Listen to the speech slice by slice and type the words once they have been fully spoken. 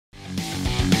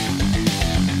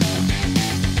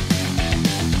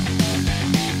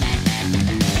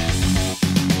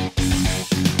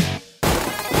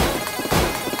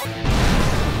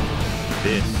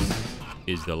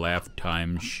the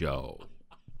LaughTimeShow.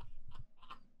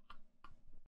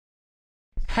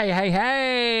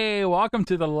 Hey! Welcome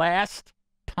to the Last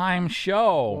Time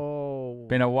Show. Whoa.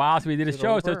 Been a while since we did a Is it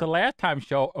show, so over? it's the Last Time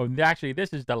Show. Oh, actually,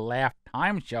 this is the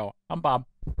LaughTime Show. I'm Bob.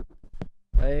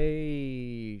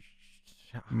 Hey.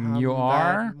 You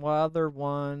are? That other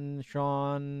one,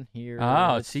 Sean, here.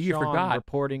 Oh, It's see, you Sean forgot.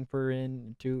 reporting for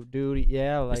into duty.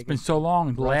 Yeah, like It's been so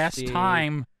long. rusty.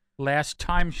 Last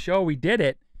time show we did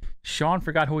it. Sean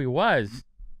forgot who he was,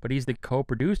 but he's the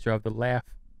co-producer of the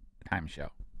LaughTime Show.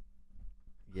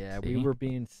 Yeah, See? we were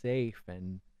being safe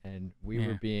and we Yeah.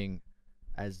 were being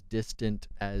as distant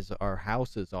as our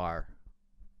houses are.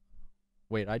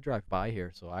 Wait, I drive by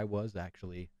here, so I was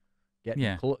actually getting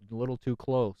Yeah. a little too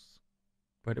close.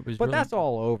 But it was. But really, that's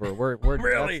all over. We're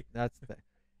Really? That's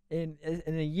in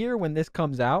a year when this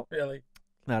comes out, really.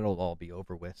 that'll all be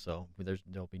over with. So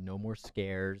there'll be no more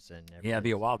scares and everything. Yeah, it'll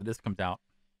be a while, but this comes out.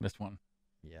 This one,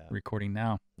 Yeah. recording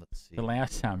now. Let's see. The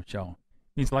Last Time Show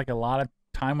means like a lot of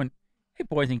time when. Hey,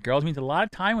 boys and girls, means a lot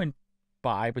of time went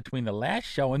by between the last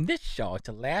show and this show. It's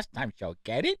a Last Time Show.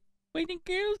 Get it, boys and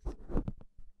girls?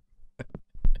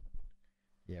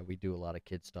 Yeah, we do a lot of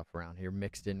kid stuff around here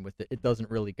mixed in with it. It doesn't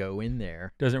really go in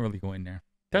there. Doesn't really go in there.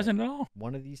 Doesn't at all.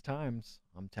 One of these times,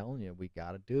 I'm telling you, we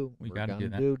gotta do. We We're gotta do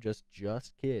gonna that.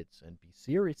 just kids and be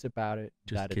serious about it.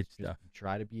 Just that kid it's stuff.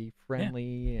 Try to be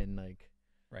friendly and like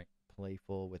Right.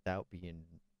 playful without being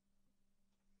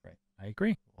Right. I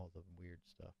agree. all the weird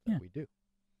stuff that Yeah. we do.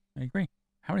 I agree.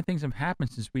 How many things have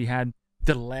happened since we had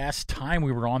the last time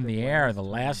we were on the air, the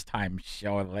last time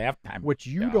show, the last time Which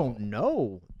you show. don't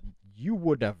know. You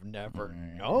would have never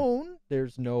Mm. known.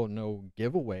 There's no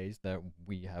giveaways that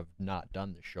we have not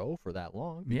done the show for that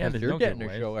long. Yeah, because there's you're no getting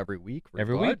giveaways. a show every week,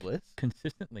 Every week. regardless.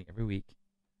 Consistently every week.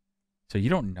 So you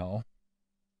don't know.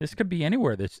 This could be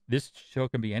anywhere. This show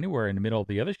can be anywhere in the middle of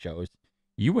the other shows.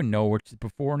 You wouldn't know what's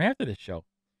before and after this show.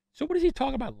 So what does he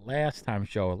talk about last time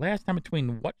show? Last time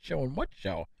between what show and what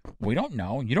show? We don't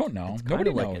know. You don't know. It's kind Nobody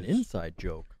of like knows. an inside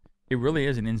joke. It really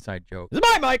is an inside joke. Is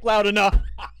my mic loud enough?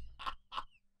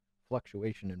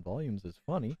 Fluctuation in volumes is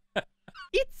funny.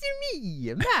 It's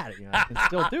me, Mario. I can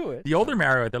still do it. The older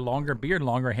Mario with the longer beard,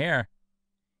 longer hair.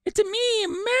 It's a me,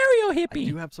 Mario I hippie.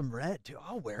 do have some red too.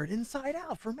 I'll wear it inside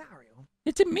out for Mario.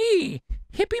 It's a me,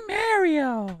 hippie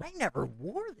Mario. I never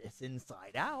wore this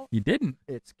inside out. You didn't.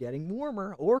 It's getting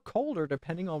warmer or colder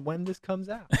depending on when this comes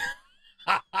out.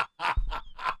 That's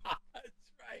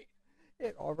right.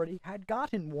 It already had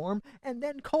gotten warm and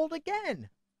then cold again.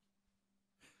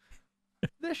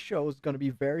 This show is going to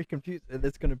be very confused.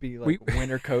 It's going to be like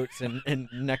winter coats and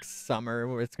next summer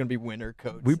where it's going to be winter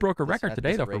coats. We broke a This- record at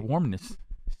today, this though, for rate. warmness.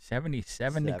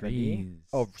 77 70? degrees.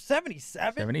 Oh,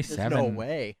 77? 77. There's no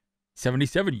way.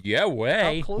 77? Yeah,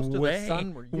 way. How close to the way,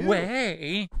 sun were you?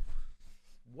 Way.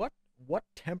 What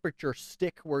temperature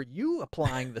stick were you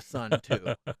applying the sun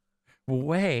to?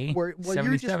 Way. Were you just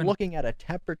 77. looking at a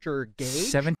temperature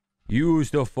gauge?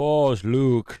 Use the force,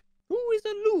 Luke. Who is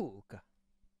a Luke?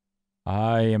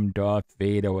 I am Darth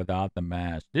Vader without the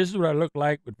mask. This is what I look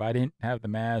like if I didn't have the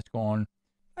mask on.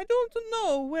 I don't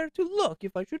know where to look.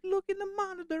 If I should look in the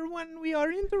monitor when we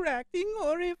are interacting,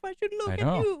 or if I should look I at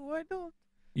know. you. I don't.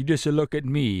 You just look at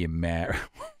me, Mario.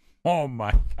 Oh,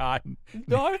 my God.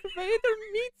 Darth Vader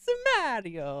meets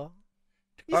Mario.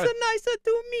 It's Darth- nicer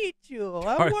to meet you.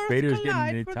 Our Darth worlds Vader's getting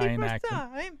collide an for Italian the first accent.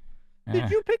 time. Ah,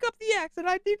 Did you pick up the accent?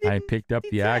 I didn't. I picked up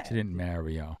the detect. accident,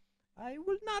 Mario. I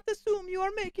will not assume you are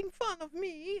making fun of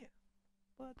me.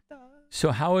 But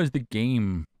So how is the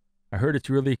game? I heard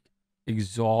it's really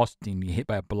exhausting. You hit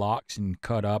by blocks and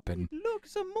cut up, and it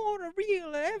looks more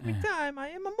real every time. I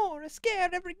am more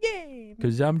scared every game.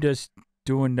 because I'm just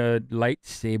doing the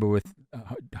lightsaber with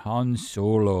Han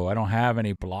Solo. I don't have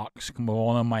any blocks come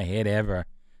on my head ever.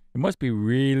 It must be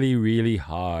really, really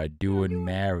hard doing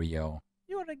Mario.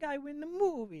 You're the guy in the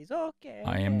movies, okay?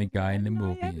 I am the guy in the I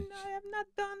movies. have not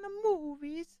done the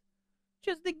movies,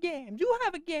 just the games. You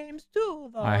have games too,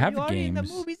 though. I have you are in the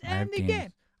games. movies I have and the games.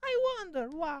 games. I wonder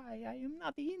why I am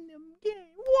not in the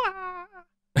game. Why?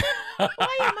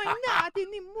 Why am I not in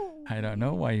the movie? I don't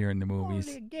know why you're in the movies.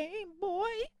 Only Game Boy.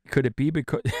 Could it be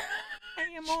because I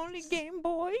am only Game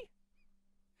Boy.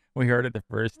 we heard it the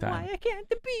first time? Why I can't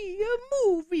be a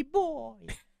movie boy?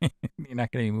 You're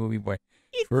not going to be a movie boy.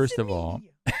 It's First of me, all-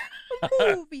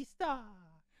 a movie star.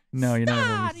 No, you're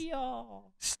not a movie. Stario.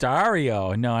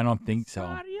 Stario. No, I don't think so.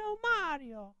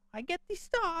 Mario. I get the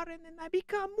star and then I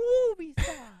become movie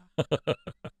star.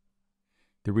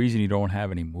 The reason you don't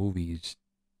have any movies,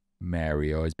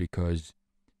 Mario, is because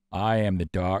I am the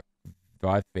Darth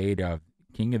Vader,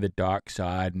 king of the dark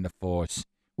side and the Force.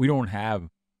 We don't have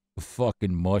The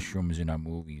fucking mushrooms in our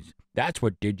movies. That's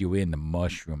what did you in, the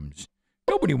mushrooms.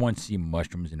 Nobody wants to see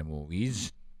mushrooms in the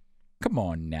movies. Come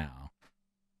on now.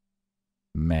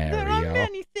 Mario. There are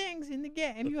many things in the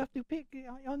game. You have to pick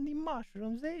on the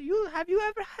mushrooms. Have you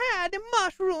ever had a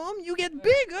mushroom? You get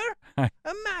bigger.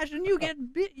 Imagine you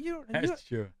get big. That's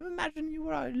true. Imagine you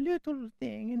are a little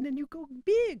thing and then you go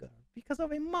bigger because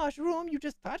of a mushroom. You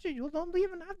just touch it. You don't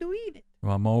even have to eat it.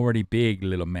 Well, I'm already big,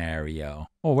 little Mario.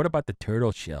 Oh, what about the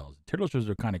turtle shells? Turtle shells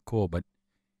are kind of cool, but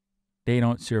they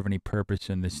don't serve any purpose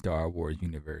in the Star Wars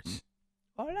universe.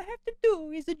 All I have to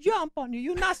do is a jump on you.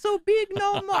 You're not so big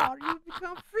no more. You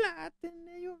become flat and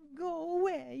you go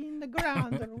away in the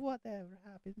ground or whatever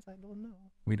happens. I don't know.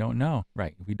 We don't know,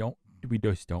 right? We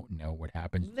just don't know what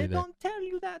happens. They don't tell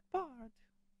you that part.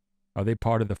 Are they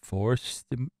part of the Force?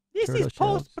 This is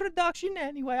post-production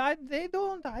anyway. I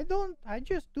don't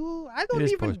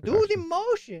even do the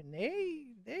motion.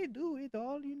 They do it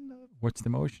all in the... What's the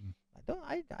motion?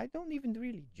 I don't even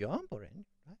really jump or anything.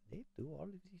 They do all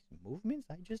of these movements.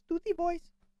 I just do the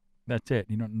voice. That's it.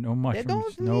 You don't know mushrooms.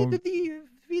 They don't need the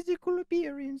physical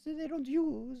appearance. They don't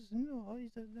use. No,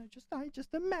 I'm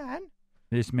just a man.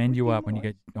 They just mend you up when you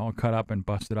get all cut up and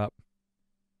busted up.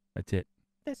 That's it.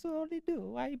 That's all they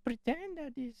do. I pretend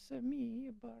that it's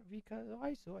me, but because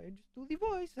I just do the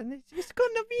voice, and it's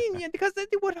convenient because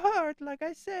it would hurt, like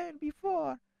I said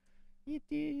before.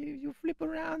 You flip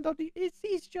around.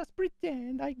 It's just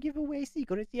pretend. I give away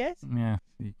secrets, yes? Yeah.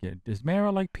 Does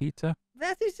Mara like pizza?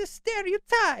 That is a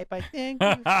stereotype, I think.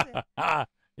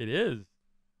 It is.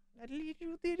 At least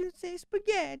you didn't say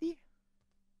spaghetti.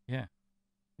 Yeah.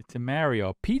 It's a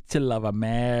Mario. Pizza lover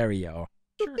Mario.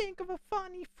 To think of a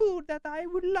funny food that I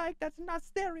would like that's not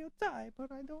stereotype,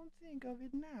 but I don't think of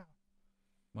it now.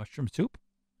 Mushroom soup?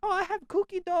 Oh, I have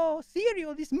cookie dough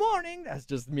cereal this morning. That's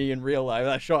just me in real life.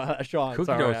 That's Sean. Cookie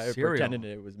sorry, dough I cereal. pretended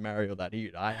it was Mario that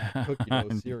he. I had cookie dough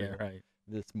cereal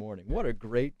this morning. What a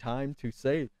great time to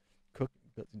say cookie.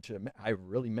 I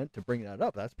really meant to bring that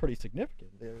up. That's pretty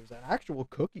significant. There's an actual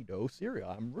cookie dough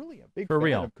cereal. I'm really a big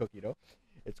fan of cookie dough.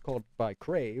 It's called by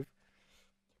Crave.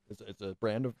 It's a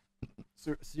brand of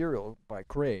cereal by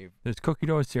Crave. There's cookie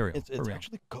dough cereal. It's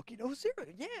actually cookie dough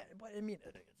cereal. Yeah, but I mean,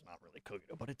 it's not really cookie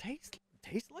dough, but it tastes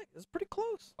like it's pretty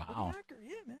close. Wow.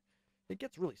 Yeah, man. It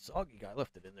gets really soggy. I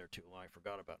left it in there too long. I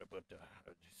forgot about it, but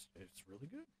it's really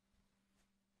good.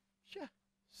 Yeah,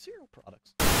 cereal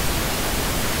products.